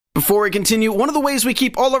Before we continue, one of the ways we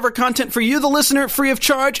keep all of our content for you, the listener, free of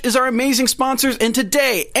charge is our amazing sponsors, and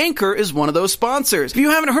today, Anchor is one of those sponsors. If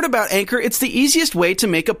you haven't heard about Anchor, it's the easiest way to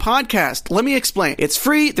make a podcast. Let me explain. It's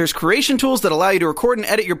free, there's creation tools that allow you to record and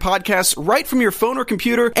edit your podcasts right from your phone or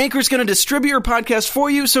computer. Anchor's going to distribute your podcast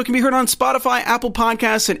for you so it can be heard on Spotify, Apple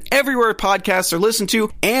Podcasts, and everywhere podcasts are listened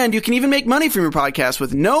to, and you can even make money from your podcast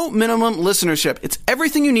with no minimum listenership. It's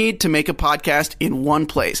everything you need to make a podcast in one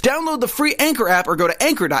place. Download the free Anchor app or go to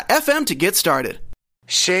anchor.fm to get started.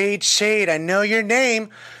 Shade, Shade, I know your name.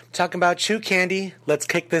 Talking about you, Candy. Let's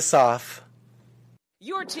kick this off.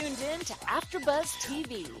 You're tuned in to AfterBuzz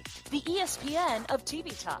TV, the ESPN of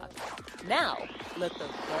TV talk. Now, let the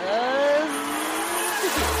buzz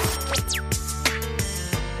begin.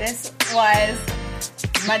 This was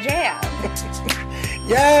my jam.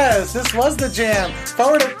 Yes, this was the jam.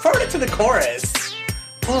 Forward it to the chorus.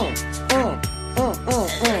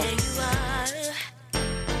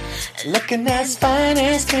 Looking as fine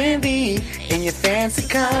as can be in your fancy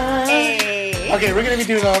car. Hey. Okay, we're gonna be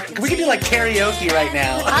doing we can do like karaoke right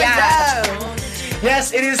now. Yeah.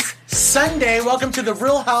 Yes, it is Sunday. Welcome to the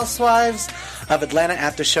Real Housewives of Atlanta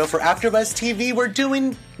After Show for AfterBuzz TV. We're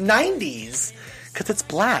doing 90s because it's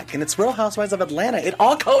black and it's Real Housewives of Atlanta. It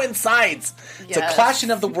all coincides. It's a clashing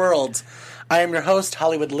of the worlds. I am your host,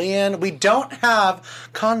 Hollywood Leon. We don't have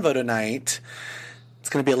Convo tonight. It's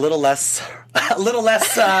going to be a little less hood.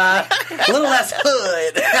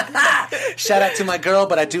 Shout out to my girl,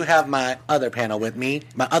 but I do have my other panel with me,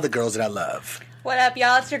 my other girls that I love. What up,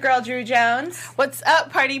 y'all? It's your girl, Drew Jones. What's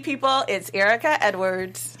up, party people? It's Erica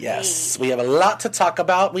Edwards. Yes, we have a lot to talk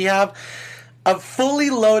about. We have a fully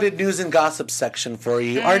loaded news and gossip section for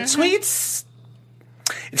you. Our tweets,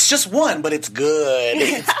 it's just one, but it's good.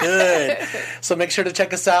 It's good. So make sure to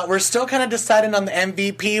check us out. We're still kind of deciding on the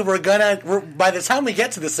MVP. By the time we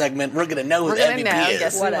get to the segment, we're gonna know who the MVP is.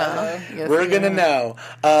 Yes, Whatever. Yes, we're gonna know.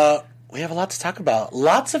 We have a lot to talk about.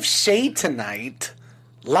 Lots of shade tonight.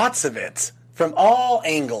 Lots of it. From all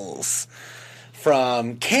angles.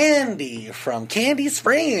 From Candy, from Candy's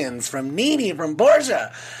friends, from Nene, from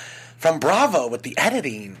Borgia, from Bravo with the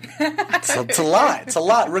editing. It's a lot. It's a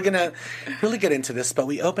lot. We're going to really get into this, but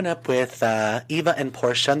we open up with Eva and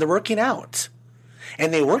Portia, and they're working out.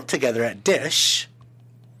 And they work together at Dish.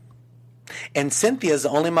 And Cynthia's the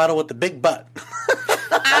only model with the big butt.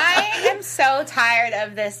 I am so tired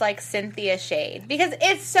of this, like, Cynthia shade. Because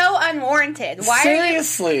it's so unwarranted.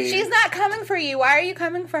 Seriously. She's not coming for you. Why are you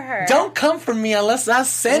coming for her? Don't come for me unless I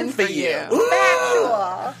send for you. Ooh.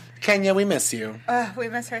 Factual. Kenya, we miss you. We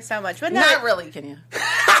miss her so much. But Not really, Kenya.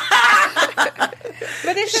 But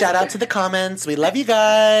it's Shout out to the comments. We love you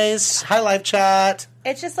guys. Hi, live chat.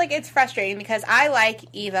 It's just, like, it's frustrating because I like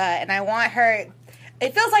Eva and I want her...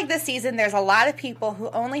 It feels like this season there's a lot of people who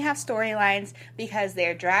only have storylines because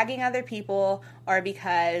they're dragging other people or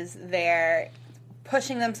because they're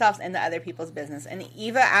pushing themselves into other people's business. And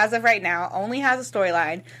Eva, as of right now, only has a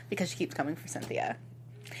storyline because she keeps coming for Cynthia.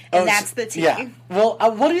 And that's the tea. Yeah. Well,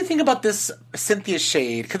 what do you think about this Cynthia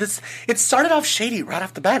shade? Because it started off shady right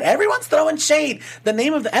off the bat. Everyone's throwing shade. The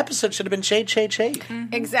name of the episode should have been Shade, Shade, Shade.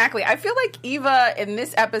 Mm-hmm. Exactly. I feel like Eva, in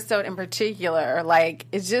this episode in particular, like,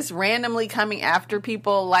 is just randomly coming after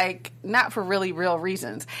people, like, not for really real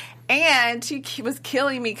reasons. And she was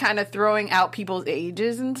killing me, kind of throwing out people's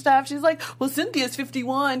ages and stuff. She's like, well, Cynthia's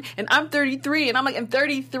 51, and I'm 33. And I'm like, in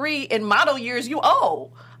 33, in model years, you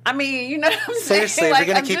old. I mean, you know what I'm saying? Seriously, Like,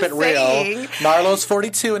 we're going to keep it real. Marlo's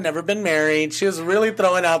 42 and never been married. She was really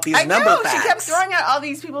throwing out these number facts. She kept throwing out all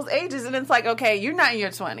these people's ages, and it's like, okay, you're not in your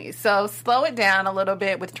 20s, so slow it down a little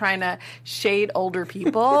bit with trying to shade older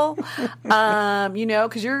people, you know,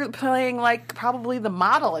 because you're playing, like, probably the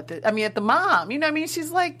model at the mom. You know what I mean? She's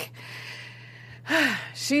like...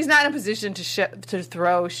 She's not in a position to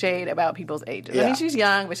throw shade about people's ages. Yeah. I mean, she's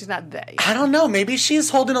young, but she's not that young. I don't know. Maybe she's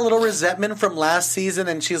holding a little resentment from last season,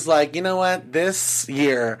 and she's like, you know what? This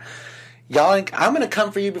year, y'all, I'm going to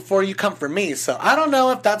come for you before you come for me. So I don't know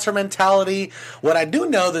if that's her mentality. What I do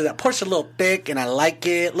know is that Portia's a little thick, and I like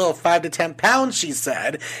it. A little 5 to 10 pounds, she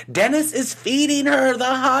said. Dennis is feeding her the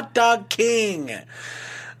hot dog king.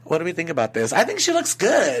 What do we think about this? I think she looks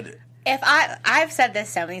good. I've said this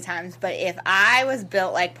so many times, but if I was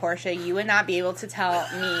built like Portia, you would not be able to tell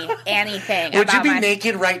me anything. Would you be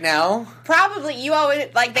naked right now? Probably. You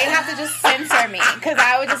always, like, they'd have to just censor me, because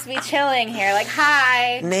I would just be chilling here, like,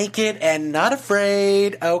 hi. Naked and not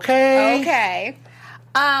afraid. Okay. Okay.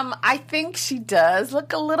 I think she does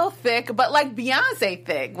look a little thick, but like Beyonce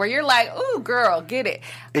thick, where you're like, ooh, girl, get it.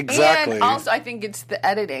 Exactly. And also, I think it's the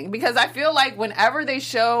editing, because I feel like whenever they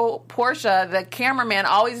show Portia, the cameraman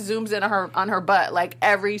always zooms in on her butt, like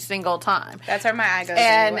every single time. That's where my eye goes.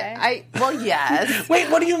 And anyway. yes. Wait,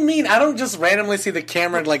 what do you mean? I don't just randomly see the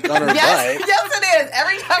camera like on her butt. Yes, it is.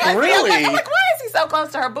 Every time I Really? I'm like, why is he so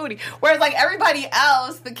close to her booty? Whereas like everybody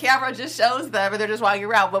else, the camera just shows them and they're just walking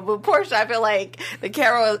around. But with Portia, I feel like the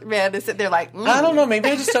cameraman is sitting there like, I don't know. Maybe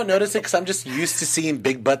I just don't notice it because I'm just used to seeing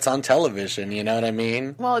big butts on television. You know what I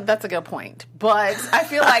mean? Well, that's a good point. But I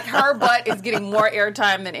feel like her butt is getting more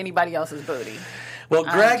airtime than anybody else's booty. Well,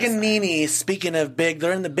 Greg and Nene, speaking of big,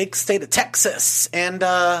 they're in the big state of Texas. And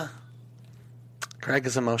Greg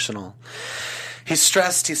is emotional. He's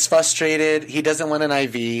stressed. He's frustrated. He doesn't want an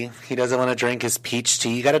IV. He doesn't want to drink his peach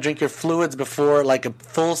tea. You got to drink your fluids before, like, a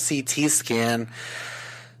full CT scan.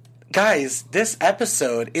 Guys, this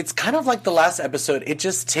episode, it's kind of like the last episode. It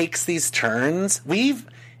just takes these turns. We've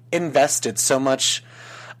invested so much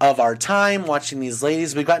of our time watching these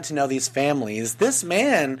ladies. We've gotten to know these families. This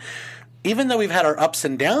man, even though we've had our ups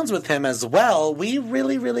and downs with him as well, we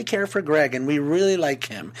really, really care for Greg, and we really like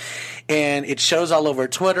him. And it shows all over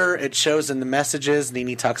Twitter. It shows in the messages.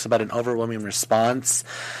 Nene talks about an overwhelming response.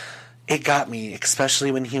 It got me,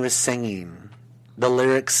 especially when he was singing. The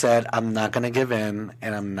lyrics said, I'm not going to give in,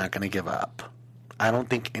 and I'm not going to give up. I don't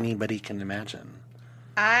think anybody can imagine.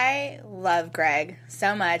 I love Greg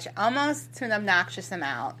so much, almost to an obnoxious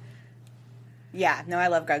amount. Yeah, no, I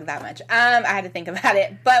love Greg that much. I had to think about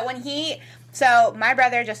it. But when so my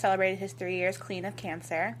brother just celebrated his 3 years clean of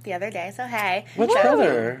cancer the other day, so hey. Which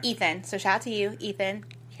brother? Ethan. So shout out to you, Ethan.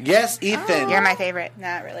 Yes, Ethan. You're my favorite.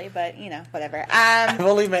 Not really, but, whatever. I've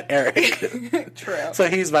only met Eric. True. So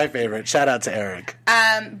he's my favorite. Shout out to Eric.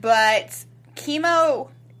 But chemo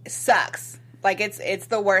sucks. Like, it's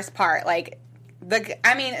the worst part. Like,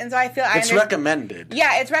 and so I feel... It's recommended.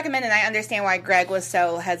 Yeah, it's recommended. I understand why Greg was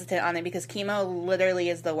so hesitant on it, because chemo literally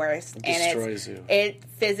is the worst. It destroys you. It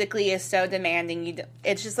physically is so demanding.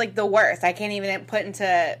 It's just, like, the worst. I can't even put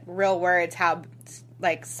into real words how...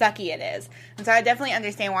 like, sucky it is. And so I definitely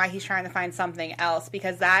understand why he's trying to find something else,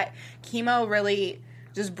 because that chemo really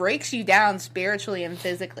just breaks you down spiritually and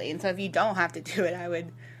physically. And so if you don't have to do it, I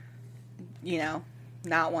would,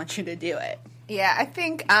 not want you to do it. Yeah, I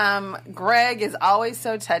think Greg is always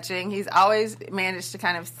so touching. He's always managed to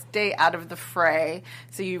kind of stay out of the fray,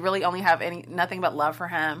 so you really only have nothing but love for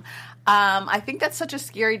him. I think that's such a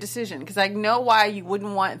scary decision, because I know why you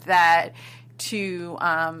wouldn't want that to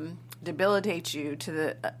debilitate you to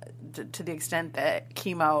the extent that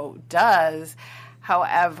chemo does.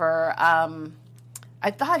 However, I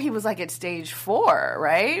thought he was like at stage 4,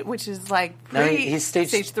 right? Which is like he's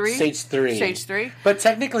stage 3. Stage 3. But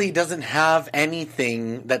technically, he doesn't have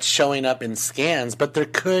anything that's showing up in scans. But there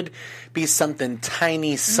could be something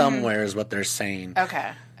tiny somewhere, is what they're saying.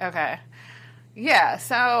 Okay. Yeah.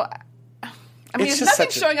 So, I mean, It's if just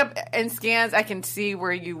nothing's showing up in scans, I can see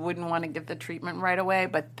where you wouldn't want to get the treatment right away.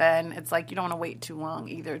 But then it's like you don't want to wait too long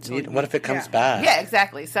either. What if it comes back? Yeah,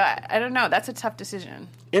 exactly. So I don't know. That's a tough decision.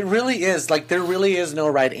 It really is. Like, there really is no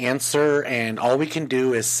right answer, and all we can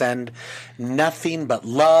do is send nothing but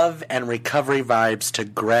love and recovery vibes to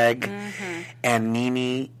Greg and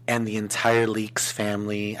Nene and the entire Leaks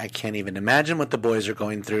family. I can't even imagine what the boys are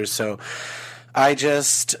going through, so I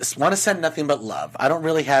just want to send nothing but love. I don't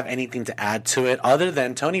really have anything to add to it other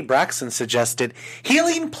than Tony Braxton suggested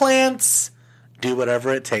healing plants. Do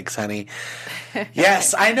whatever it takes, honey.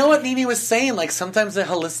 Yes, I know what Nene was saying. Like, sometimes the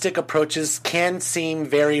holistic approaches can seem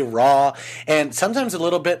very raw and sometimes a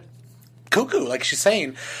little bit cuckoo, like she's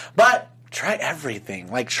saying. But try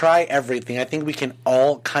everything. Like, try everything. I think we can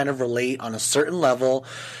all kind of relate on a certain level.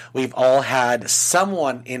 We've all had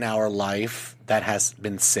someone in our life that has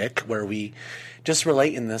been sick where we just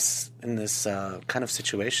relate in this kind of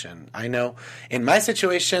situation. I know in my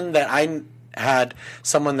situation that I had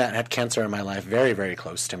someone that had cancer in my life very, very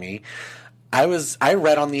close to me. I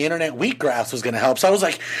read on the internet wheatgrass was going to help. So I was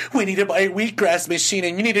like, we need to buy a wheatgrass machine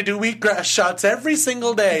and you need to do wheatgrass shots every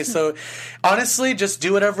single day. So honestly, just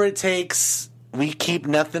do whatever it takes. We keep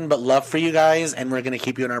nothing but love for you guys, and we're going to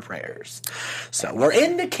keep you in our prayers. So we're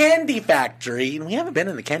in the Candy Factory, and we haven't been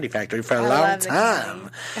in the Candy Factory for a long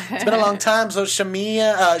time. It's been a long time. So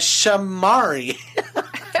Shamari.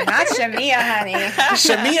 Not Shamia, honey.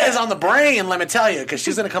 Shamia is on the brain, let me tell you, because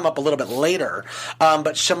she's going to come up a little bit later.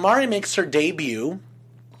 But Shamari makes her debut.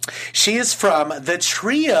 She is from the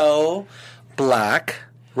trio Black.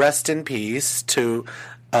 Rest in peace to,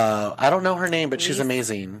 I don't know her name, but she's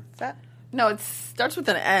amazing. No, it starts with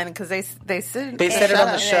an N because they said They said it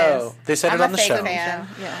on the show. They said it on the show. Fan.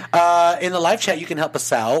 Yeah. In the live chat, you can help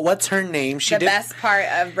us out. What's her name? The best part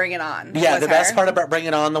of Bring It On. Yeah, was the her. best part about Bring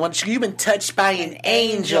It On. The one you've been touched by an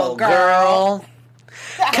angel, girl.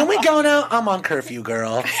 Can we go now? I'm on curfew,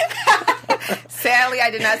 girl. Sadly, I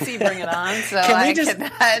did not see Bring It On, so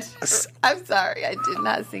cannot. I'm sorry, I did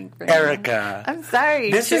not see Bring It On. Erica. I'm sorry.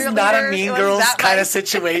 This is not a Mean Girls kind of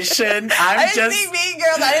situation. I didn't see Mean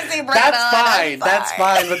Girls. I didn't see Bring It On. That's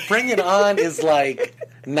fine. But Bring It On is like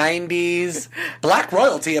 90s black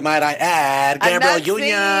royalty, might I add. Gabrielle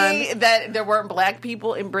Union. That there weren't black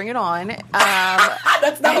people in Bring It On.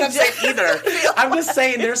 That's not what I'm saying either. I'm just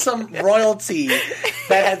saying there's some royalty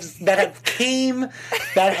that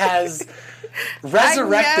has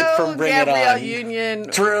resurrected from Bring It Gabrielle On. Union.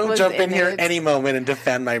 Drew, jump in here any moment and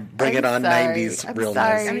defend my Bring It On 90s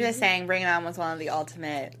realness. I'm just saying, Bring It On was one of the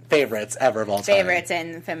ultimate favorites ever of all time. Favorites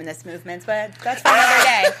in feminist movements, but that's for another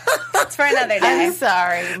day. That's for another day. I'm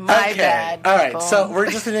sorry. My bad. All right, so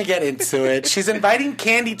we're just going to get into it. She's inviting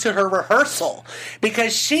Candy to her rehearsal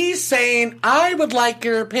because she's saying, I would like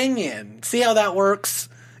your opinion. See how that works?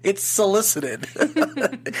 It's solicited.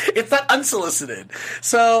 It's not unsolicited.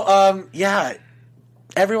 So,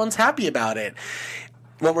 everyone's happy about it.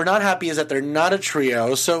 What we're not happy is that they're not a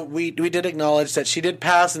trio. So we did acknowledge that she did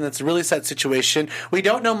pass, and it's a really sad situation. We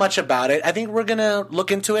don't know much about it. I think we're going to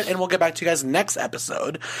look into it, and we'll get back to you guys next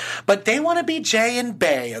episode. But they want to be Jay and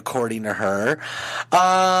Bay, according to her.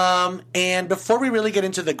 And before we really get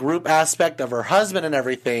into the group aspect of her husband and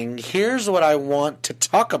everything, here's what I want to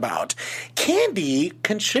talk about. Candy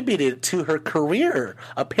contributed to her career,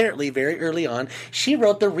 apparently, very early on. She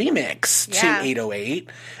wrote the remix to 808,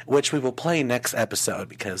 which we will play next episode,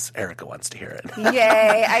 because Erica wants to hear it.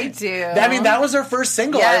 Yay, I do. I mean, that was her first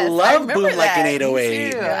single. Yes, I love Boom that. Like an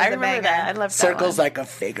 808. I remember that. I love Circles like a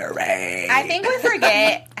figure eight. I think we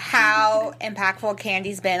forget how impactful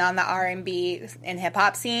Candy's been on the R&B and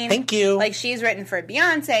hip-hop scene. Thank you. Like, she's written for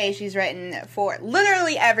Beyonce. She's written for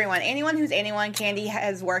literally everyone. Anyone who's anyone, Candy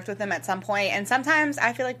has worked with them at some point. And sometimes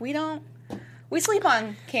I feel like we sleep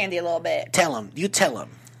on Candy a little bit. Tell him. You tell him.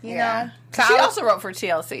 You know? So she also wrote for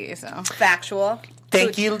TLC, so. Factual.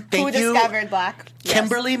 Thank you. Who discovered Black?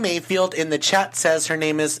 Kimberly Mayfield in the chat says her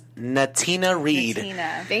name is Natina Reed.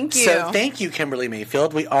 Natina. Thank you. So thank you, Kimberly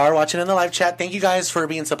Mayfield. We are watching in the live chat. Thank you guys for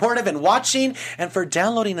being supportive and watching and for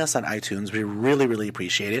downloading us on iTunes. We really, really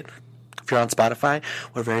appreciate it. If you're on Spotify,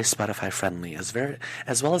 we're very Spotify friendly, as well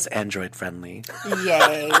as Android friendly.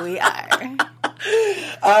 Yay, we are.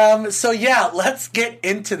 So yeah, let's get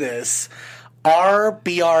into this.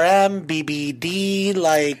 RBRM, BBD,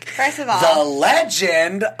 like, first of all, the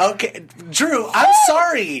legend. Okay, Drew, I'm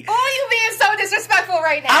sorry. Oh, you being so disrespectful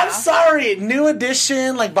right now. I'm sorry. New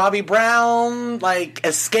Edition, like Bobby Brown, like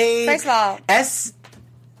Escape. First of all,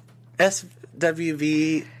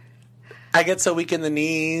 SWV. I get so weak in the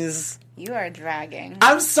knees. You are dragging.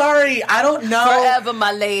 I'm sorry. I don't know. Forever,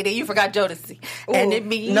 my lady. You forgot Jodeci. Ooh. And it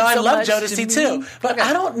means I so love much Jodeci to too. me. But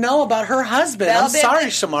I don't know about her husband. I'm sorry,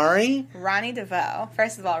 Shamari. Ronnie DeVoe.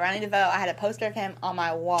 First of all, Ronnie DeVoe, I had a poster of him on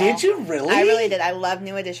my wall. Did you really? I really did. I loved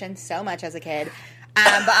New Edition so much as a kid.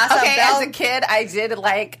 But also, as a kid, I did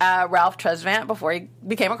like Ralph Tresvant before he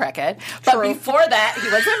became a crackhead. But before that, he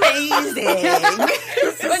was amazing.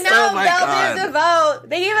 But no, Belle DeVoe,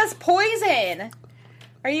 they gave us Poison.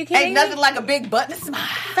 Are you kidding Ain't nothing like a big butt and a smile.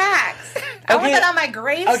 Facts. I want that on my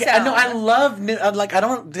gravestone. Okay, no, I love New. Like,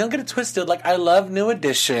 don't get it twisted. Like, I love New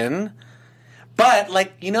Edition, but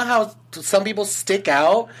like, you know how some people stick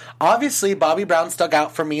out. Obviously, Bobby Brown stuck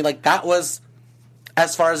out for me. Like, that was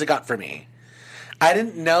as far as it got for me. I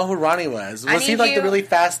didn't know who Ronnie was. Was he like the really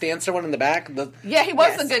fast dancer one in the back? Yeah, he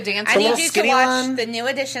was a good dancer. I need you to watch the New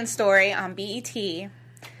Edition story on BET.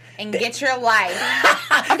 And get your life.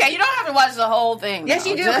 Okay, you don't have to watch the whole thing. Yes,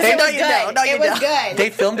 you do. It was good.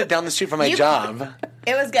 They filmed it down the street from my job.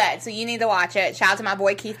 It was good, so you need to watch it. Shout out to my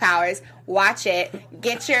boy Keith Powers. Watch it.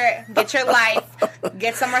 Get your life.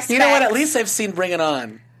 Get some respect. You know what? At least I've seen Bring It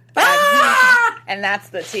On. And that's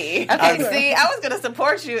the tea. Okay, see, I was going to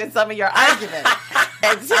support you in some of your arguments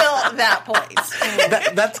until that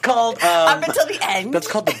point. That's called... up until the end. That's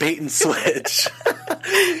called the bait and switch.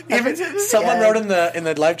 Even someone wrote in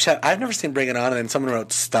the live chat, I've never seen Bring It On, and then someone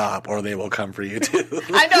wrote, stop, or they will come for you too.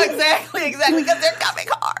 I know exactly, because they're coming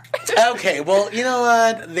hard. Okay, well, you know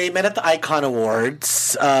what? They met at the Icon Awards.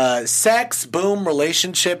 Sex, boom,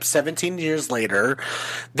 relationship, 17 years later.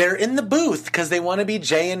 They're in the booth because they want to be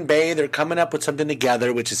Jay and Bay. They're coming up with something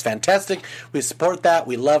together, which is fantastic. We support that.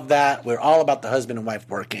 We love that. We're all about the husband and wife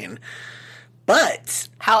working. But,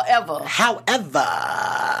 however,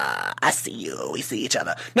 I see you. We see each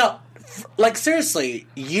other. No, Like, seriously,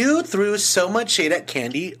 you threw so much shade at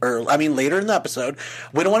Candy, later in the episode.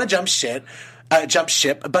 We don't want to jump ship,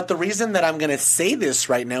 but the reason that I'm going to say this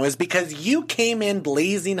right now is because you came in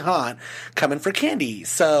blazing hot coming for Candy.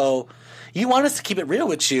 So you want us to keep it real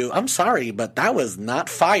with you. I'm sorry, but that was not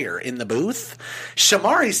fire in the booth.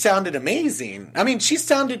 Shamari sounded amazing. I mean, she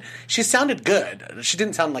sounded good. She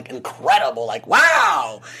didn't sound like incredible, like,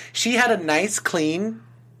 wow. She had a nice, clean,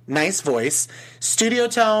 nice voice. Studio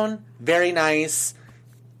tone, very nice.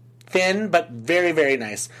 Thin, but very, very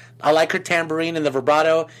nice. I like her tambourine and the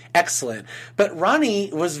vibrato. Excellent. But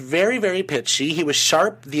Ronnie was very, very pitchy. He was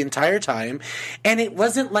sharp the entire time. And it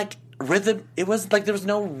wasn't like rhythm. It was like there was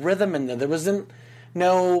no rhythm in there. It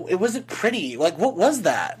wasn't pretty. Like, what was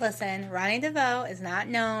that? Listen, Ronnie DeVoe is not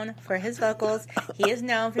known for his vocals. He is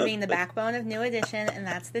known for being the backbone of New Edition, and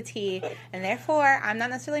that's the T. And therefore, I'm not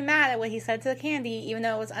necessarily mad at what he said to Candy, even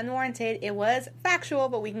though it was unwarranted. It was factual,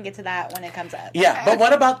 but we can get to that when it comes up. Yeah, but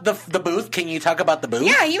what about the booth? Can you talk about the booth?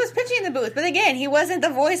 Yeah, he was pitching in the booth, but again, he wasn't the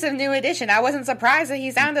voice of New Edition. I wasn't surprised that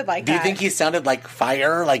he sounded like that. Do you think he sounded like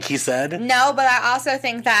fire, like he said? No, but I also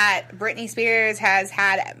think that Britney Spears has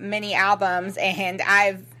had many albums, and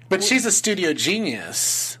But she's a studio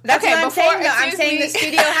genius. That's Okay, what I'm saying, though. I'm excuse saying me.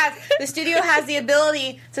 the studio has the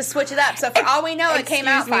ability to switch it up. So for all we know, it came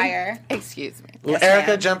out fire. Excuse me. Well,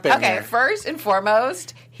 Erica, jump in Okay, there. first and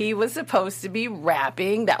foremost, he was supposed to be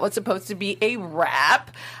rapping. That was supposed to be a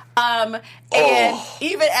rap. And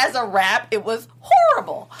even as a rap, it was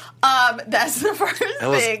horrible. That's the first thing. It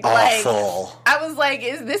was awful. Like, I was like,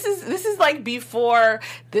 this is like before.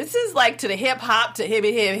 This is like to the hip hop to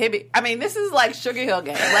hippie. I mean, this is like Sugar Hill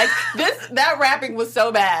Gang. Like that rapping was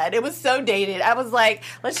so bad. It was so dated. I was like,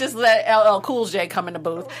 let's just let LL Cool J come in the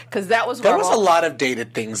booth because that was horrible. There was a lot of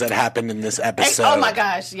dated things that happened in this episode. Oh my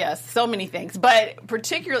gosh, yes, so many things. But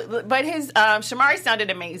his Shamari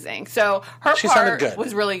sounded amazing. So her She sounded part good.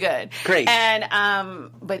 was really good. Great.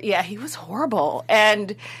 And but yeah, he was horrible.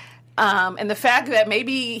 And the fact that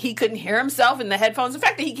maybe he couldn't hear himself in the headphones, the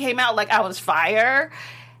fact that he came out like I was fire.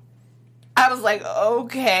 I was like,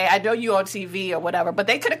 okay, I know you on TV or whatever, but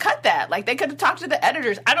they could have cut that. Like, they could have talked to the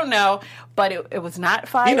editors. I don't know, but it was not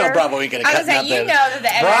fire. You know Bravo ain't gonna cut nothing. You know that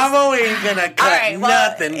the editors... Bravo ain't gonna cut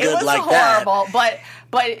nothing good like that. It was horrible,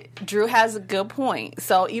 but Drew has a good point.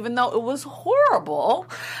 So even though it was horrible,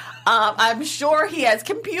 I'm sure he has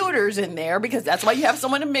computers in there because that's why you have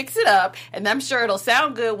someone to mix it up, and I'm sure it'll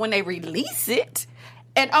sound good when they release it.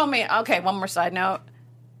 And oh man, okay, one more side note.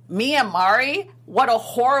 Me and Mari, what a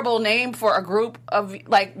horrible name for a group of,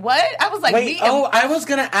 like, what? I was like, Wait, I was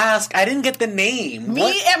going to ask. I didn't get the name.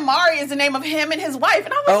 And Mari is the name of him and his wife.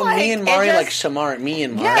 And I was like... Me and Mari, like Shamar, me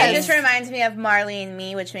and Mari. Yes. It just reminds me of Marley and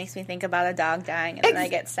Me, which makes me think about a dog dying, and then I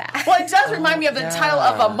get sad. Well, it does remind me of the title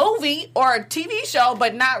of a movie or a TV show,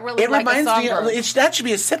 but not really like a song group. That should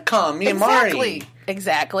be a sitcom, me and Mari.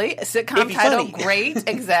 Exactly. A sitcom title, funny. great.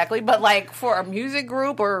 Exactly. But like for a music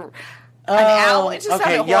group or... an album, it just sounded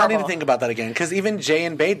horrible. Y'all need to think about that again, because even Jay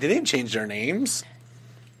and Bae, they didn't change their names.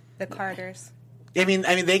 The Carters. I mean,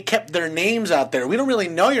 they kept their names out there. We don't really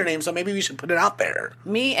know your name, so maybe we should put it out there.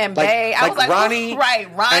 Me and Bae. I was like, Ronnie,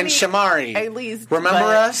 Ronnie and Shamari. At least. Remember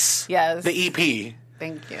us? Yes. The EP.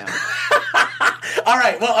 Thank you. All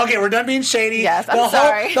right. Well, okay, we're done being shady. Yes, I'm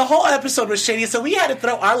sorry. The whole episode was shady, so we had to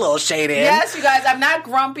throw our little shade in. Yes, you guys, I'm not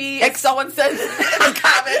grumpy. If someone says in the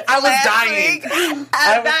comments I was dying.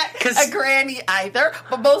 I'm not a granny either,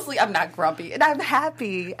 but mostly I'm not grumpy. And I'm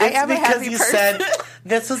happy. I am a happy person. It's because you said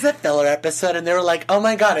this was a filler episode, and they were like, oh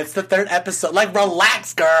my God, it's the third episode. Like,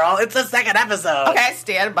 relax, girl. It's the second episode. Okay, I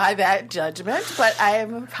stand by that judgment, but I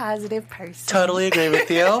am a positive person. Totally agree with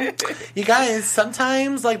you. You guys,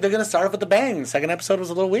 sometimes, like, they're going to start off with a bang. Second episode was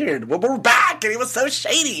a little weird. Well, we're back, and it was so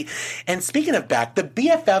shady. And speaking of back, the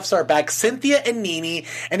BFFs are back, Cynthia and Nene,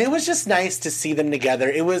 and it was just nice to see them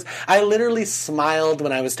together. I literally smiled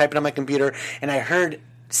when I was typing on my computer, and I heard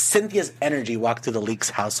Cynthia's energy walk through the Leaks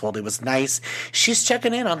household. It was nice. She's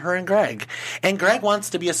checking in on her and Greg. And Greg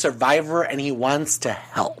wants to be a survivor, and he wants to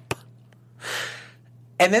help.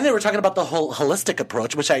 And then they were talking about the whole holistic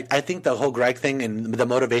approach, which I think the whole Greg thing and the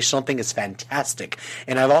motivational thing is fantastic.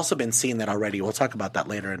 And I've also been seeing that already. We'll talk about that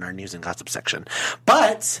later in our news and gossip section.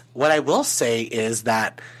 But what I will say is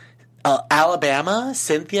that Alabama,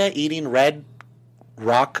 Cynthia eating red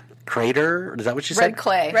rock crater, is that what you said? Red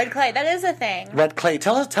clay. Red clay, that is a thing. Red clay.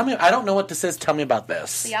 Tell me, I don't know what this is. Tell me about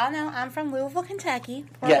this. Y'all know I'm from Louisville, Kentucky,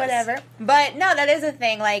 or Yes. whatever. But no, that is a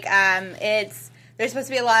thing. Like, there's supposed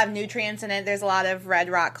to be a lot of nutrients in it. There's a lot of red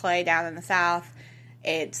rock clay down in the South.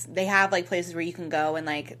 They have like places where you can go and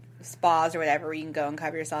like spas or whatever where you can go and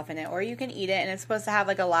cover yourself in it, or you can eat it, and it's supposed to have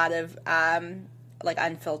like a lot of like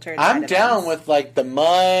unfiltered. I'm vitamins. down with like the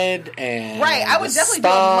mud and Right, I would definitely do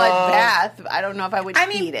a mud bath. I don't know if I would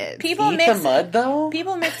eat it. People Eat mix the mud though.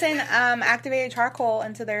 People mix in activated charcoal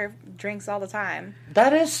into their drinks all the time.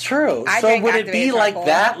 That is true. I So drink would it be activated like charcoal.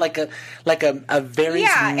 that, like a very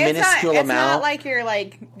minuscule it's amount? not like you're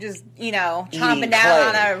like just Eating chomping down clay.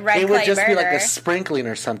 on a red It would clay just burger. be like a sprinkling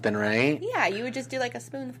or something, right? Yeah, you would just do like a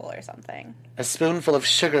spoonful or something. A spoonful of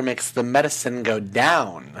sugar makes the medicine go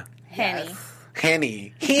down. Henny.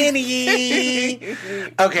 Henny.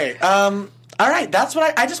 Okay. All right. That's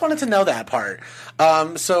what I just wanted to know that part.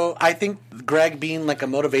 So I think Greg being like a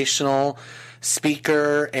motivational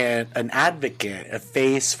speaker and an advocate, a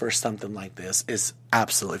face for something like this is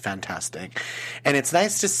absolutely fantastic. And it's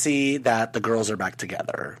nice to see that the girls are back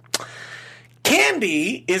together.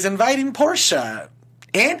 Candy is inviting Portia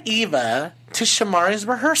and Eva to Shamari's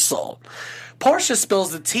rehearsal. Portia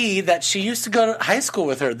spills the tea that she used to go to high school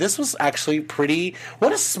with her. This was actually pretty...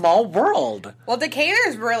 What a small world. Well,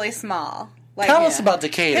 Decatur's really small. Like, Tell us about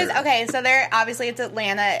Decatur. Okay, so obviously it's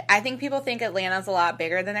Atlanta. I think people think Atlanta's a lot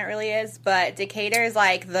bigger than it really is, but Decatur is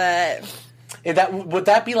like the... Would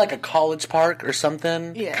that be like a college park or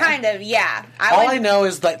something? Yeah. Kind of, yeah. I know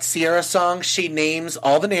is that Sierra song, she names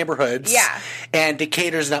all the neighborhoods. Yeah. And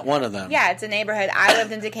Decatur's not one of them. Yeah, it's a neighborhood. I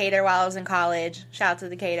lived in Decatur while I was in college. Shout out to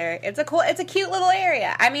Decatur. It's a cute little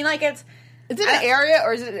area. I mean, like Is it an area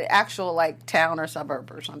or is it an actual like town or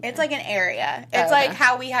suburb or something? it's like an area. It's okay. like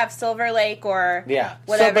how we have Silver Lake or Yeah.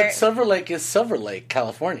 whatever. But Silver Lake is Silver Lake,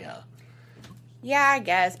 California. Yeah, I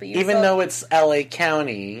guess, but Even though it's LA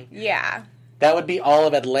County, yeah. that would be all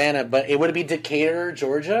of Atlanta, but it would be Decatur,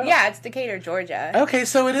 Georgia? Yeah, it's Decatur, Georgia. Okay,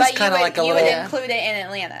 so it is But kind of like a you little... would include it in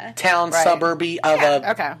Atlanta. town Right. suburby of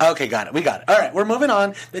Yeah. a... Okay, got it. We got it. All right, we're moving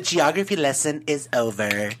on. The geography lesson is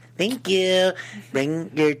over. Thank you.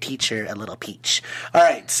 Bring your teacher a little peach. All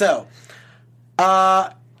right, so...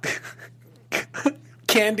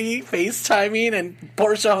 Candy FaceTiming and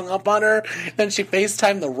Portia hung up on her, and she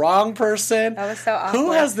FaceTimed the wrong person. That was so awkward.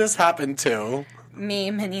 Who has this happened to?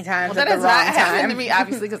 Me many times That at has the not wrong happened to time. me,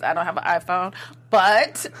 obviously, because I don't have an iPhone.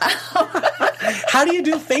 But How do you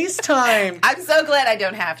do FaceTime? I'm so glad I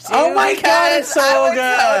don't have to. Oh my God, it's so because I would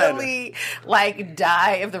good. totally like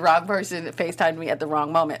die if the wrong person FaceTimed me at the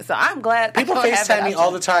wrong moment. So I'm glad People I don't have that FaceTime me option.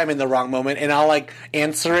 all the time in the wrong moment, and I'll like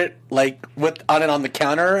answer it like with on it on the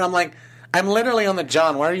counter. I'm like, I'm literally on the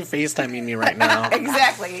John. Why are you FaceTiming me right now?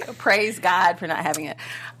 Exactly. Praise God for not having it.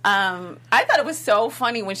 I thought it was so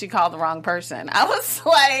funny when she called the wrong person. I was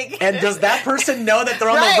like, And does that person know that they're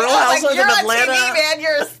on right, the Real I was Housewives like, of you're Atlanta? on TV, man.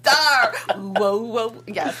 You're a star. Whoa, whoa.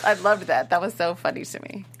 Yes, I loved that. That was so funny to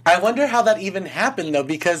me. I wonder how that even happened though,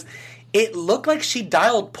 because it looked like she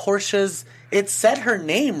dialed Portia's. It said her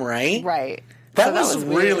name, right? Right. That So was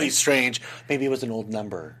weird. really strange. Maybe it was an old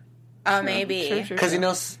number. Oh, maybe. True. Because you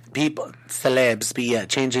know, people, celebs, be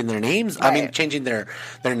changing their names. I mean, Right. changing their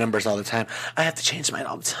numbers all the time. I have to change mine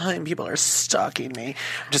all the time. People are stalking me.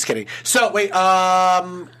 I'm just kidding. So wait,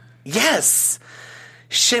 yes,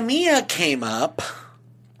 Shamia came up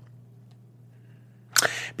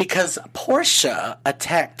because Portia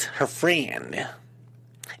attacked her friend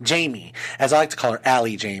Jamie, as I like to call her,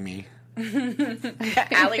 Allie Jamie.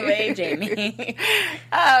 Alleyway Jamie.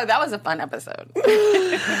 Oh, that was a fun episode.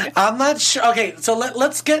 I'm not sure. Okay, so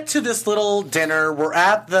let's get to this little dinner. We're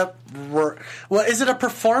at well, is it a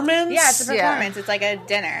performance? Yeah, it's a Yeah. performance. It's like a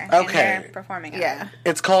dinner. Okay. And they're performing it. Yeah.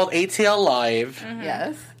 It's called ATL Live.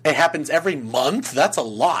 Yes. It happens every month. That's a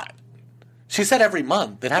lot. She said every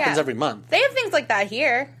month. It happens Yeah. every month. They have things like that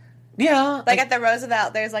here. Yeah. Like at the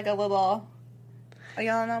Roosevelt, there's like a little... Oh,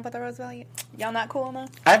 y'all don't know about the Roosevelt? Y'all not cool enough?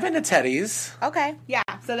 I've been to Teddy's. Okay. Yeah.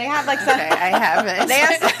 So they have like some... Okay, I haven't. They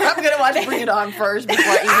have I'm going to watch Bring It On first before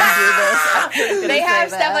I even do this. They have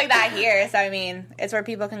stuff like that here, so I mean, it's where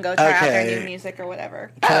people can go try out their Okay. new music or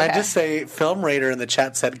whatever. Can I Okay. just say, Film Raider in the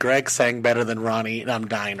chat said Greg sang better than Ronnie, and I'm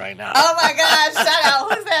dying right now. Oh my gosh, shout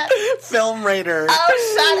out. Who's that? Film Raider.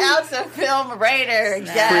 Oh, shout out to Film Raider.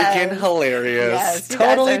 Yes. Freaking hilarious. Yes, you guys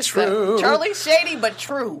Totally are so- true. totally shady, but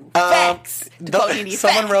true. Facts. To quote Nene,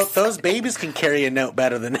 Someone facts. wrote, those babies can carry a note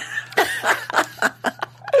better than...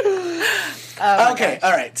 Okay,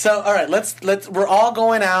 all right. So, all right, let's we're all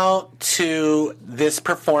going out to this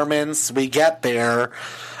performance. We get there.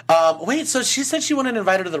 Wait, so she said she wanted to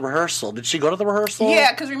invite her to the rehearsal. Did she go to the rehearsal?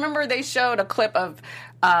 Yeah, because remember they showed a clip of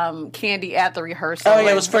Candy at the rehearsal. Oh,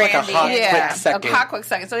 yeah, it was for like a Brandy. quick second. A hot quick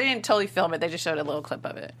second. So they didn't totally film it. They just showed a little clip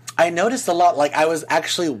of it. I noticed a lot, like, I was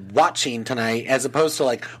actually watching tonight as opposed to,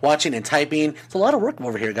 like, watching and typing. It's a lot of work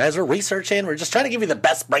over here, guys. We're researching. We're just trying to give you the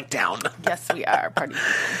best breakdown. Yes, we are. Party people.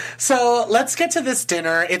 So, let's get to this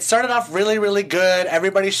dinner. It started off really, really good.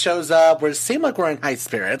 Everybody shows up. We seem like we're in high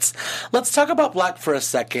spirits. Let's talk about Black for a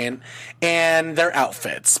second and their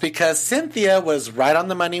outfits. Because Cynthia was right on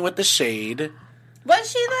the money with the shade.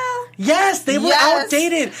 Was she though? Yes, they were Yes.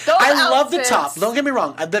 outdated. Those I love the outfits. top. Don't get me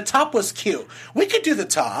wrong. The top was cute. We could do the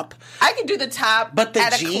top. I could do the top, But the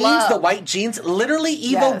at a jeans, club. the white jeans, literally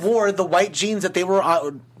Eva Yes. wore the white jeans that they were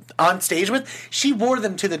on stage with. She wore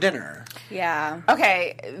them to the dinner. Yeah.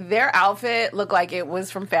 Okay, their outfit looked like it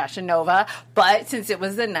was from Fashion Nova, but since it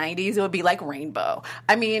was the 90s, it would be like rainbow.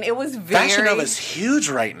 I mean, it was very... Fashion Nova's huge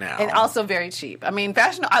right now. And also very cheap. I mean,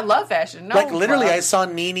 I love Fashion Nova. like literally, I saw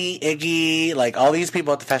Nene, Iggy, like all these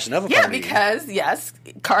people at the Fashion Nova Yeah, party. because yes,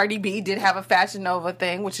 Cardi B did have a Fashion Nova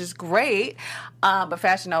thing, which is great. But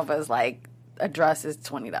Fashion Nova is like a dress is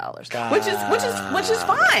 $20, which is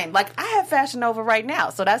fine. Like I have Fashion Nova right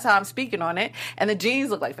now, so that's how I'm speaking on it. And the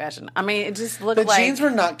jeans look like fashion. I mean, it just looked The like jeans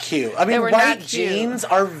were not cute. I They mean, were white not cute. jeans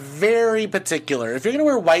are very particular. If you're going to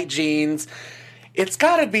wear white jeans, it's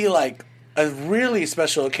got to be like a really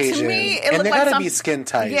special occasion. To me, it and looked they like got to be skin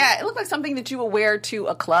tight. Yeah, it looked like something that you would wear to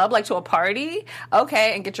a club, like to a party.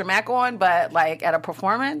 Okay, and get your Mac on, but like at a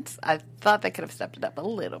performance, I thought they could have stepped it up a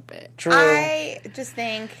little bit. True. I just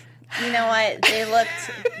think, you know what?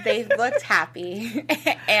 They looked happy,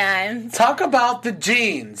 and Talk about the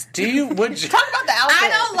jeans. Would you Talk about the outfit. I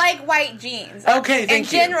don't like white jeans. Okay, in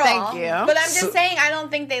thank you. general. Thank you. But I'm just saying, I don't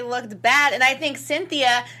think they looked bad, and I think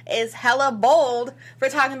Cynthia is hella bold for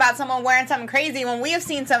talking about someone wearing something crazy when we have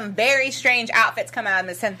seen some very strange outfits come out of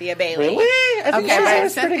Miss Cynthia Bailey. Really? I think Okay, she but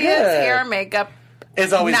was pretty Cynthia's good. hair and makeup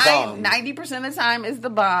It's always bomb. 90% of the time is the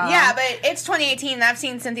bomb. Yeah, but it's 2018, and I've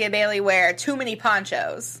seen Cynthia Bailey wear too many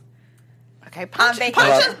ponchos. Okay,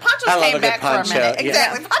 vacation. ponchos I love a came good back poncho, for a minute. yeah.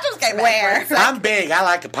 Exactly, ponchos came Where? back for a second. I'm big. I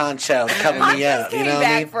like a poncho to cover me Ponchos up. came You know what I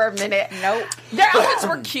back mean? for a minute. Nope. Their outfits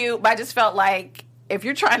were cute, but I just felt like if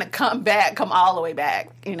you're trying to come back, come all the way back,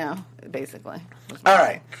 basically. All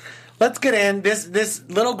right. Let's get in. This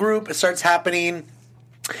little group starts happening.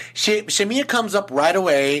 Shamia comes up right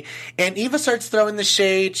away, and Eva starts throwing the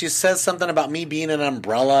shade. She says something about me being an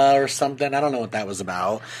umbrella or something. I don't know what that was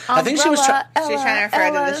about. I think she was trying. She's trying to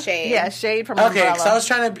refer to the shade. Yeah, shade from Okay, umbrella. because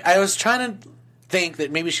I was trying to think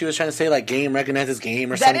that maybe she was trying to say like game recognizes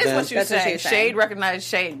game or That something. is what she was That's what she saying. was saying. Shade recognized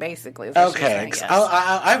shade, basically. is what she was Okay, saying, 'cause yes.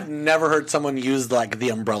 I've never heard someone use like the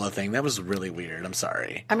umbrella thing. That was really weird. I'm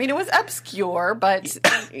sorry. I mean, it was obscure, but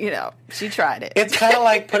she tried it. It's kind of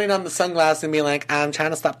like putting on the sunglasses and being like, I'm trying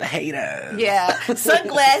to stop the haters. Yeah,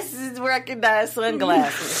 sunglasses recognize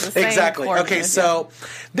sunglasses. The same Exactly. formula, Okay, yeah. so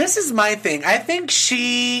this is my thing. I think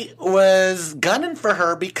she was gunning for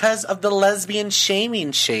her because of the lesbian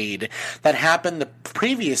shaming shade that happened the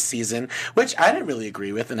previous season, which I didn't really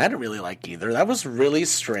agree with and I didn't really like either. That was really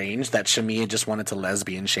strange that Shamia just wanted to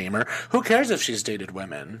lesbian shame her. Who cares if she's dated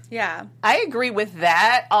women? Yeah. I agree with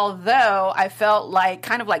that, although I felt like,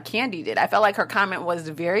 kind of like Candy did, I felt like her comment was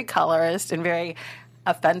very colorist and very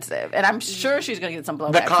offensive. And I'm sure she's going to get some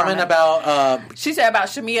blowback The comment from it. about She said about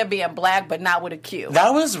Shamia being black, but not with a Q. that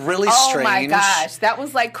was really oh strange. my gosh, that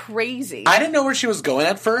was like crazy. I didn't know where she was going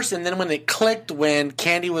at first, and then when it clicked, when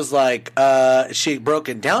Candy was like, she broke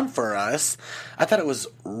it down for us, I thought it was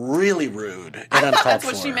really rude and I uncalled thought that's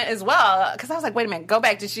what for. she meant as well. Because I was like, wait a minute, go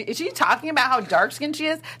back. Is she talking about how dark skinned she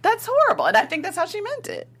is? That's horrible. And I think that's how she meant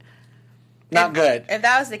it. Not good. If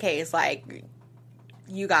that was the case, like,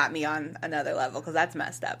 you got me on another level because that's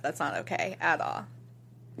messed up. That's not okay at all.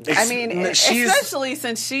 I mean, especially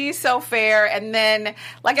since she's so fair. And then,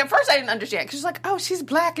 like, at first I didn't understand. Because she's like, oh, she's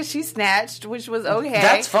black and she's snatched, which was okay.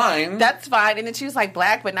 That's fine. That's fine. And then she was like,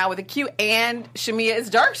 black, but not with a Q. And Shamia is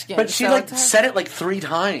dark skinned. But she said it like 3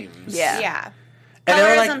 times. Yeah. Yeah. And they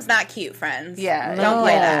were like, Colorism's not cute, friends. Yeah. Don't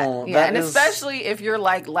play that. No, Yeah, and is- especially if you're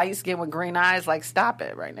like light skinned with green eyes, like, stop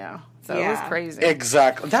it right now. So it was Yeah. crazy.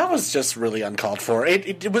 Exactly. That was just really uncalled for.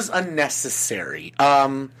 It was unnecessary.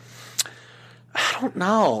 I don't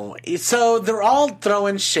know. So they're all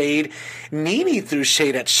throwing shade. Nene threw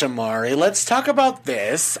shade at Shamari. Let's talk about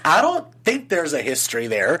this. I don't think there's a history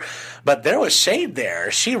there, but there was shade there.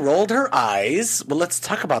 She rolled her eyes. Well, let's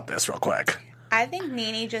talk about this real quick. I think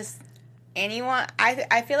Nene just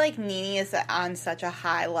I feel like Nene is on such a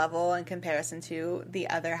high level in comparison to the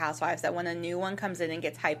other housewives that when a new one comes in and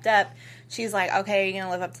gets hyped up, she's like, okay, are you going to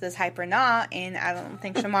live up to this hype or not? And I don't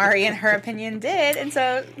think Shamari, in her opinion, did. And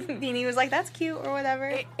so Nene was like, that's cute or whatever.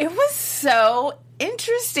 It was so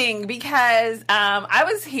interesting because I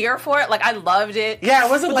was here for it. Like, I loved it. Yeah, I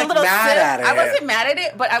wasn't like mad at it. I wasn't mad at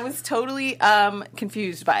it, but I was totally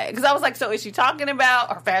confused by it because I was like, so is she talking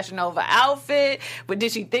about her Fashion Nova outfit? But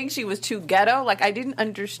did she think she was too ghetto? Like, I didn't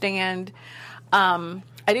understand.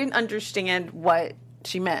 What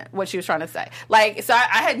she meant, what she was trying to say. Like, so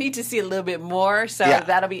I need to see a little bit more. So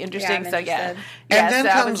that'll be interesting. I'm so interested. And then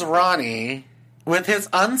comes Ronnie with his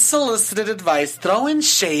unsolicited advice, throwing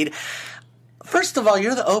shade. First of all,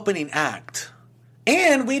 you're the opening act.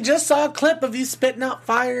 And we just saw a clip of you spitting out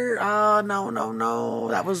fire. Oh, no.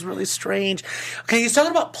 That was really strange. Okay, he's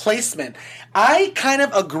talking about placement. I kind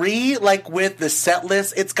of agree, like, with the set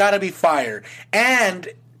list. It's got to be fire. And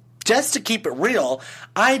just to keep it real,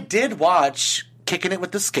 I did watch Kicking It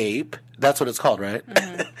with Escape. That's what it's called, right?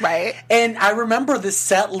 Mm-hmm. Right. And I remember the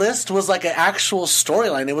set list was like an actual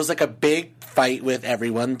storyline. It was like a big fight with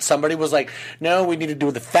everyone. Somebody was like, no, we need to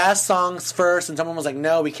do the fast songs first. And someone was like,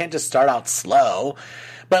 no, we can't just start out slow.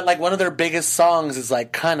 But like one of their biggest songs is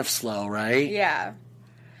like kind of slow, right? Yeah.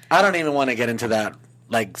 I don't even want to get into that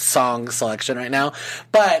like song selection right now.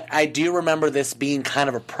 But I do remember this being kind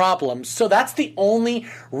of a problem. So that's the only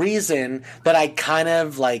reason that I kind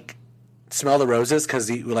of like smell the roses, because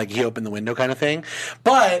he opened the window kind of thing.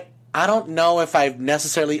 But I don't know if I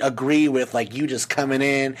necessarily agree with like you just coming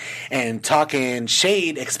in and talking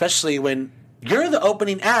shade, especially when you're the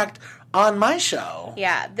opening act on my show.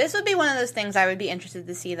 Yeah, this would be one of those things I would be interested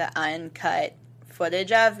to see the uncut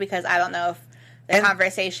footage of, because I don't know if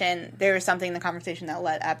there was something in the conversation that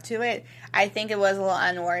led up to it. I think it was a little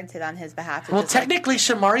unwarranted on his behalf. Well, technically,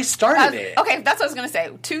 Shamari started it. Okay, that's what I was going to say.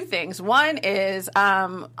 Two things. One is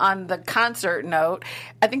on the concert note,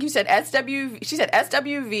 I think you said she said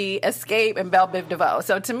SWV, Escape, and Belle Biv DeVoe.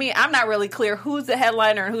 So to me, I'm not really clear who's the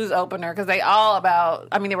headliner and who's opener, because they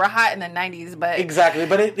were hot in the 90s, but... Exactly,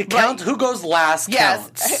 but it counts. Who goes last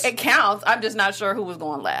counts. Yes, it counts. I'm just not sure who was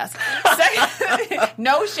going last.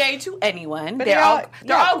 No shade to anyone. But they're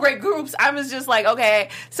all great groups. I was just like, okay.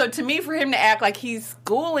 So to me, for him to act like he's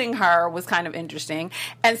schooling her was kind of interesting.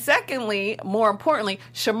 And secondly, more importantly,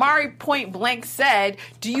 Shamari point blank said,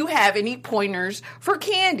 do you have any pointers for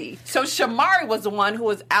Candy? So Shamari was the one who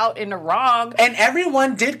was out in the wrong. And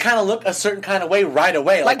everyone did kind of look a certain kind of way right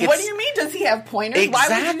away. Like what do you mean, does he have pointers?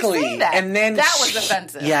 Exactly. Why would you say that? And then that was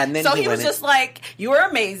offensive. Yeah, and then so he was just like, you are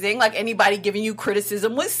amazing, like anybody giving you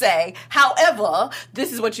criticism would say. However,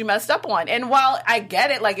 this is what you messed up on. And while I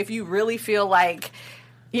get it, like if you really feel like,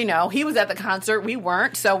 you know, he was at the concert, we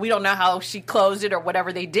weren't, so we don't know how she closed it or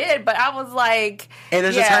whatever they did, but I was like... And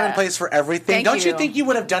there's a time and place for everything. Don't you think you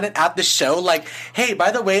would have done it at the show? Like, hey,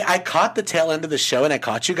 by the way, I caught the tail end of the show and I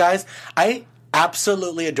caught you guys. I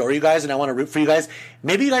absolutely adore you guys and I want to root for you guys.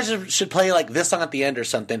 Maybe you guys should play like this song at the end or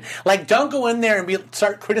something. Like, don't go in there and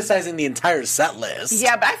start criticizing the entire set list.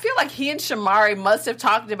 Yeah, but I feel like he and Shamari must have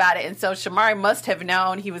talked about it, and so Shamari must have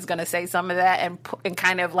known he was going to say some of that and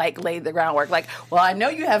kind of like laid the groundwork. Like, well, I know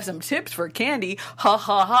you have some tips for Candy, ha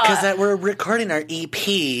ha ha. Because we're recording our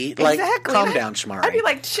EP. Like, exactly. Calm down, Shamari. I'd be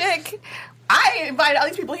like, chick, I invited all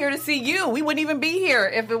these people here to see you. We wouldn't even be here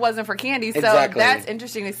if it wasn't for Candy. So exactly. That's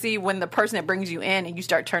interesting to see when the person that brings you in and you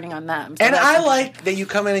start turning on them. So and I like that you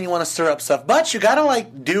come in and you want to stir up stuff, but you got to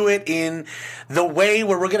like do it in the way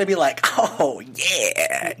where we're going to be like, oh,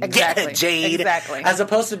 yeah, exactly. Yeah, Jade. Exactly. As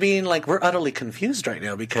opposed to being like, we're utterly confused right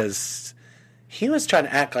now because he was trying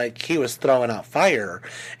to act like he was throwing out fire,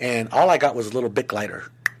 and all I got was a little Bic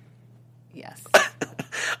lighter. Yes.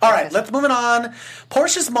 All right, let's move it on.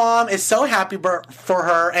 Portia's mom is so happy for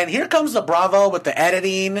her, and here comes the Bravo with the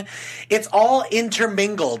editing. It's all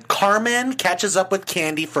intermingled. Carmen catches up with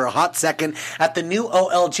Candy for a hot second at the new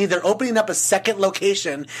OLG. They're opening up a second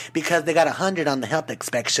location because they got 100 on the health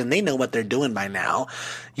inspection. They know what they're doing by now.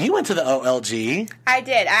 You went to the OLG. I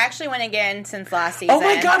did. I actually went again since last season. Oh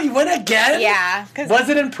my God, you went again? Yeah. Was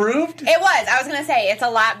it improved? It was. I was going to say, it's a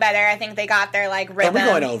lot better. I think they got their, like, rhythm. And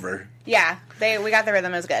we're going over. Yeah. We got the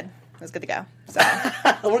rhythm. It was good. It was good to go. So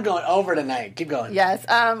we're going over tonight. Keep going. Yes.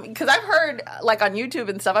 Because I've heard, like, on YouTube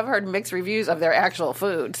and stuff, I've heard mixed reviews of their actual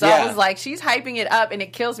food. So yeah. I was like, she's hyping it up, and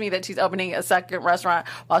it kills me that she's opening a second restaurant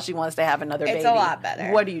while she wants to have another baby. It's a lot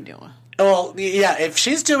better. What are you doing? Well, yeah, if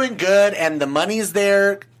she's doing good and the money's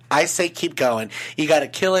there, I say keep going. You got to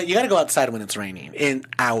kill it. You got to go outside when it's raining in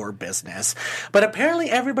our business. But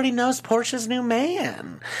apparently everybody knows Portia's new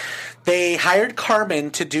man. They hired Carmen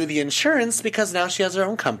to do the insurance because now she has her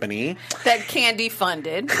own company. That Candy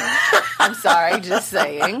funded. I'm sorry, just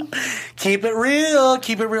saying. Keep it real.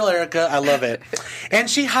 Keep it real, Erica. I love it. And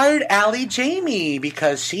she hired Allie Jamie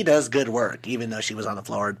because she does good work. Even though she was on the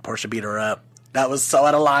floor, Portia beat her up. That was so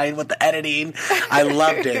out of line with the editing. I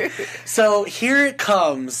loved it. So here it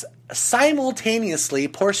comes. Simultaneously,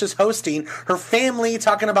 Portia's hosting, her family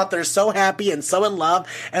talking about they're so happy and so in love.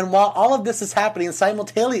 And while all of this is happening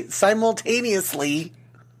simultaneously,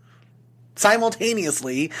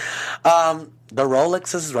 the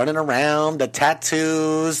Rolex is running around, the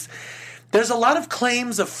tattoos. There's a lot of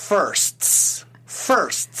claims of firsts.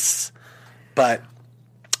 But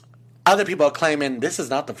other people are claiming this is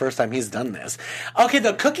not the first time he's done this. Okay,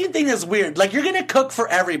 the cooking thing is weird. Like, you're going to cook for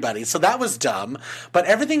everybody, so that was dumb. But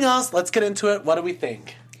everything else, let's get into it. What do we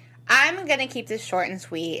think? I'm going to keep this short and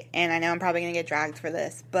sweet, and I know I'm probably going to get dragged for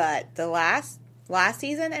this, but the last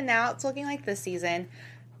season, and now it's looking like this season,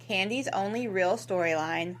 Candy's only real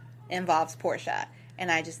storyline involves Portia.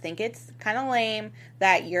 And I just think it's kind of lame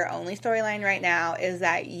that your only storyline right now is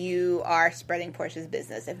that you are spreading Portia's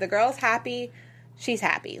business. If the girl's happy, she's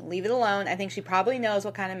happy. Leave it alone. I think she probably knows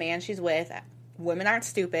what kind of man she's with. Women aren't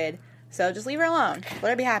stupid. So just leave her alone. Let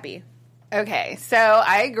her be happy. Okay, so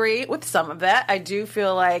I agree with some of that. I do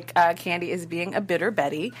feel like Candy is being a bitter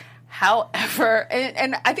Betty. However,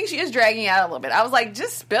 and I think she is dragging it out a little bit. I was like,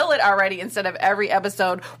 just spill it already instead of every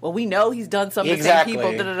episode. Well, we know he's done something to same people.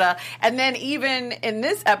 Da, da, da. And then even in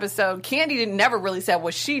this episode, Candy never really said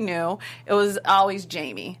what she knew. It was always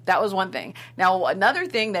Jamie. That was one thing. Now, another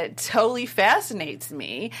thing that totally fascinates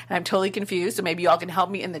me, and I'm totally confused, so maybe y'all can help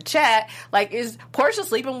me in the chat, like, is Portia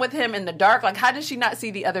sleeping with him in the dark? Like, how does she not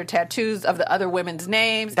see the other tattoos of the other women's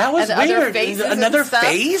names? That was and the weird. Other faces Another and stuff?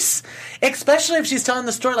 face? Especially if she's telling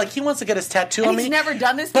the story, like, he wants to get his tattoo on me. He's never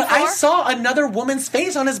done this but before? I saw another woman's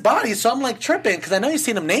face on his body, so I'm like tripping because I know you've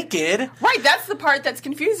seen him naked. Right, that's the part that's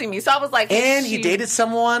confusing me. So I was like, and he dated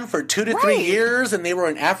someone for 2 to 3 years, and they were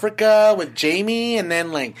in Africa with Jamie, and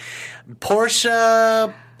then like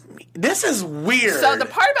Portia. This is weird. So the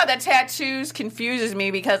part about the tattoos confuses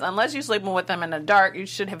me because unless you're sleeping with them in the dark, you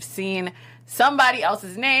should have seen somebody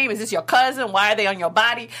else's name. Is this your cousin? Why are they on your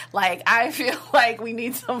body? Like, I feel like we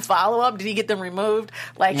need some follow-up. Did he get them removed?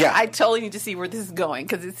 Like, yeah. I totally need to see where this is going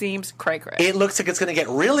because it seems cray-cray. It looks like it's going to get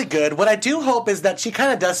really good. What I do hope is that she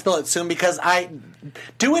kind of does spill it soon because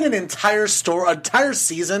doing an entire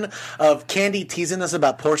season of Candy teasing us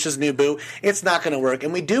about Portia's new boo, it's not going to work.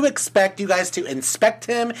 And we do expect you guys to inspect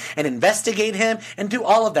him and investigate him and do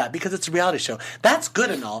all of that because it's a reality show. That's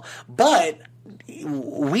good and all, but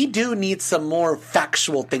we do need some more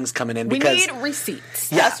factual things coming in. Because, we need receipts.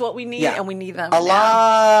 That's what we need, and we need them A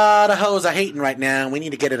lot of hoes are hating right now, and we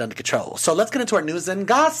need to get it under control. So let's get into our news and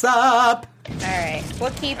gossip. All right.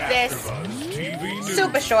 We'll keep this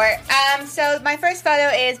super short. So my first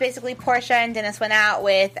photo is basically Portia and Dennis went out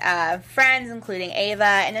with friends, including Ava,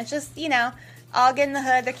 and it's just, all good in the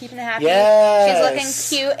hood. They're keeping it happy. Yes.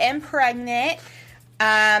 She's looking cute and pregnant.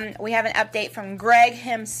 We have an update from Greg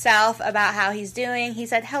himself about how he's doing. He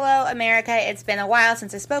said, "Hello, America. It's been a while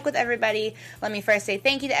since I spoke with everybody. Let me first say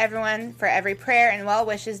thank you to everyone for every prayer and well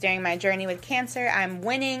wishes during my journey with cancer. I'm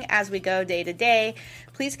winning as we go day to day.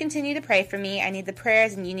 Please continue to pray for me. I need the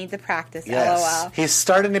prayers and you need the practice. Yes. LOL." He's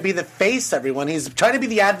starting to be the face, everyone. He's trying to be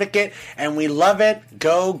the advocate, and we love it.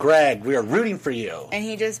 Go, Greg. We are rooting for you. And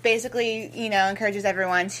he just basically, encourages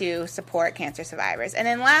everyone to support cancer survivors. And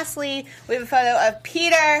then lastly, we have a photo of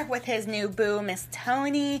Peter with his new boo, Miss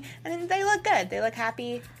Tony. And they look good. They look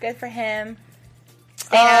happy. Good for him.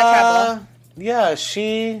 Staying out of trouble. Yeah,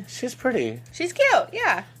 she's pretty. She's cute,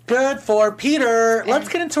 yeah. Good for Peter. Let's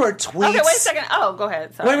get into our tweets. Okay, wait a second. Oh, go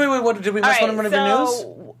ahead. Sorry. Wait. What, did we miss one of your news?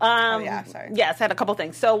 Sorry. Yes, I had a couple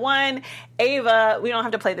things. So one, Ava, we don't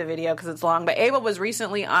have to play the video because it's long, but Ava was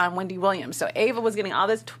recently on Wendy Williams. So Ava was getting all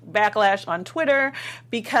this backlash on Twitter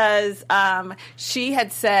because she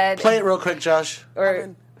had said... Play it real quick, Josh.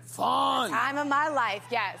 Fun. Time of my life,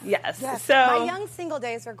 yes. Yes. So my young single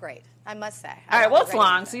days are great, I must say. All right, well, it's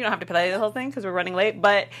long, so you don't have to play the whole thing because we're running late,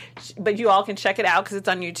 but you all can check it out because it's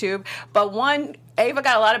on YouTube. But one, Ava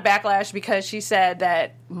got a lot of backlash because she said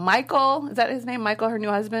that Michael, is that his name, Michael, her new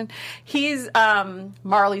husband? He's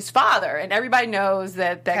Marley's father, and everybody knows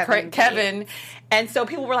that Kevin, and so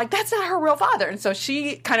people were like, that's not her real father. And so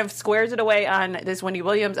she kind of squares it away on this Wendy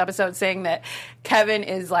Williams episode saying that Kevin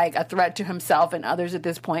is like a threat to himself and others at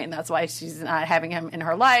this point, and that's why she's not having him in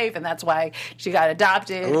her life, and that's why she got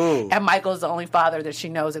adopted. Ooh. And Michael's the only father that she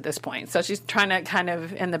knows at this point. So she's trying to kind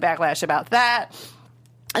of end the backlash about that.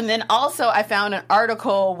 And then also I found an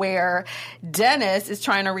article where Dennis is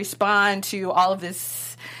trying to respond to all of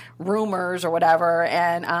this rumors or whatever.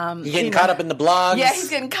 And he's getting caught up in the blogs. Yeah, he's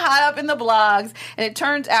getting caught up in the blogs. And it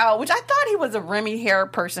turns out, which I thought he was a Remy hair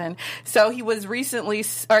person. So he was recently,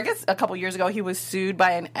 or I guess a couple years ago, he was sued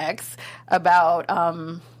by an ex about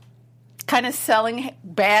kind of selling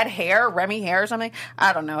bad hair, Remy hair or something.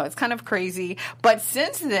 I don't know. It's kind of crazy. But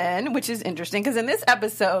since then, which is interesting, because in this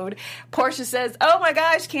episode, Portia says, oh my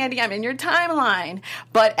gosh, Candy, I'm in your timeline.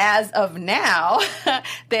 But as of now,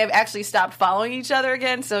 they have actually stopped following each other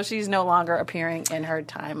again, so she's no longer appearing in her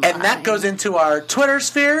timeline. And that goes into our Twitter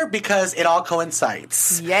sphere because it all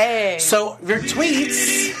coincides. Yay. So your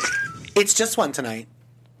tweets, it's just one tonight.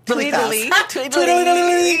 Really Tweedly. fast. Tweedly.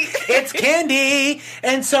 It's Candy.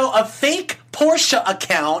 And so a fake Portia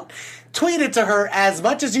account tweeted to her, as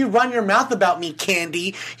much as you run your mouth about me,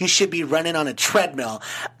 Candy, you should be running on a treadmill.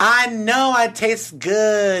 I know I taste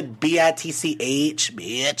good, B-I-T-C-H,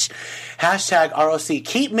 bitch. Hashtag ROC.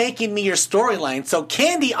 Keep making me your storyline. So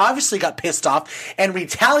Candy obviously got pissed off and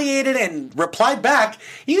retaliated and replied back,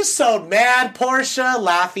 you so mad, Portia,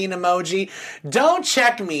 laughing emoji. Don't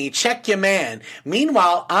check me, check your man.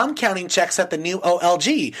 Meanwhile, I'm counting checks at the new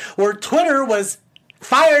OLG, where Twitter was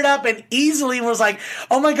fired up and easily was like,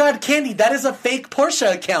 oh my god, Candy, that is a fake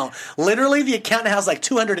Portia account. Literally, the account has like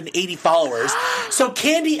 280 followers. So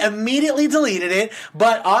Candy immediately deleted it,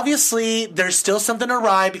 but obviously there's still something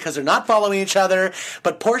awry because they're not following each other.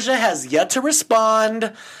 But Portia has yet to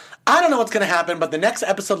respond. I don't know what's going to happen, but the next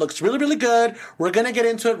episode looks really, really good. We're going to get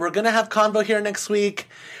into it. We're going to have convo here next week.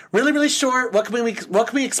 Really, really short. What can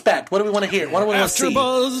we expect? What do we want to hear? What do we want to see?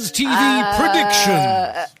 AfterBuzz TV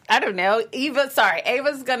predictions. I don't know.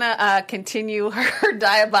 Ava's going to continue her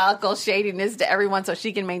diabolical shadiness to everyone so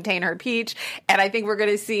she can maintain her peach. And I think we're going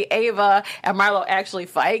to see Ava and Marlo actually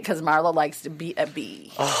fight because Marlo likes to beat a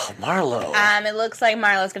bee. Oh, Marlo. It looks like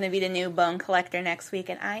Marlo's going to be the new bone collector next week,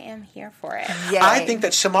 and I am here for it. Yay. I think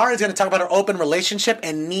that Shamar is going to talk about her open relationship,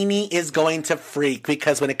 and Nene is going to freak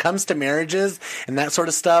because when it comes to marriages and that sort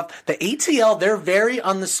of stuff, the ATL, they're very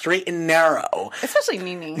on the straight and narrow. Especially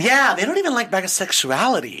Nene. Yeah, they don't even like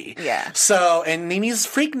bisexuality. Yeah. So, and Nene's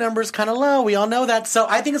freak number is kind of low. We all know that. So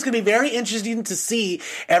I think it's going to be very interesting to see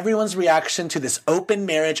everyone's reaction to this open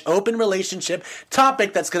marriage, open relationship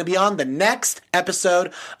topic that's going to be on the next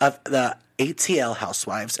episode of the ATL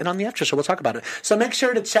Housewives. And on the after show, we'll talk about it. So make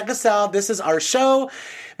sure to check us out. This is our show.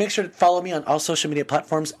 Make sure to follow me on all social media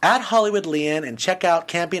platforms at Hollywood Leanne, and check out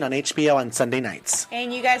Camping on HBO on Sunday nights.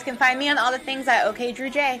 And you guys can find me on all the things at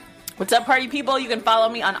OKDrewJ. What's up, party people? You can follow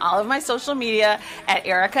me on all of my social media at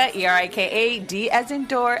Erica, E-R-I-K-A-D as in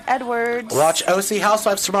door, Edwards. Watch OC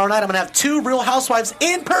Housewives tomorrow night. I'm going to have 2 Real Housewives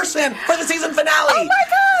in person for the season finale. Oh my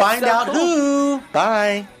God! Find So out cool. who.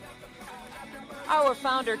 Bye. Our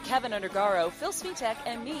founder, Kevin Undergaro, Phil Svitek,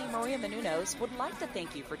 and me, Maria Menounos, would like to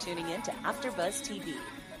thank you for tuning in to AfterBuzz TV.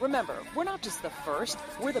 Remember, we're not just the first,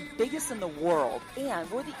 we're the biggest in the world, and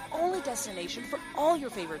we're the only destination for all your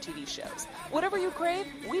favorite TV shows. Whatever you crave,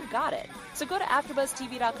 we've got it. So go to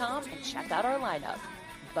AfterBuzzTV.com and check out our lineup.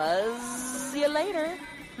 Buzz you later.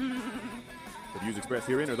 The views expressed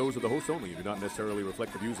herein are those of the hosts only and do not necessarily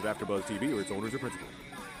reflect the views of AfterBuzz TV or its owners or principals.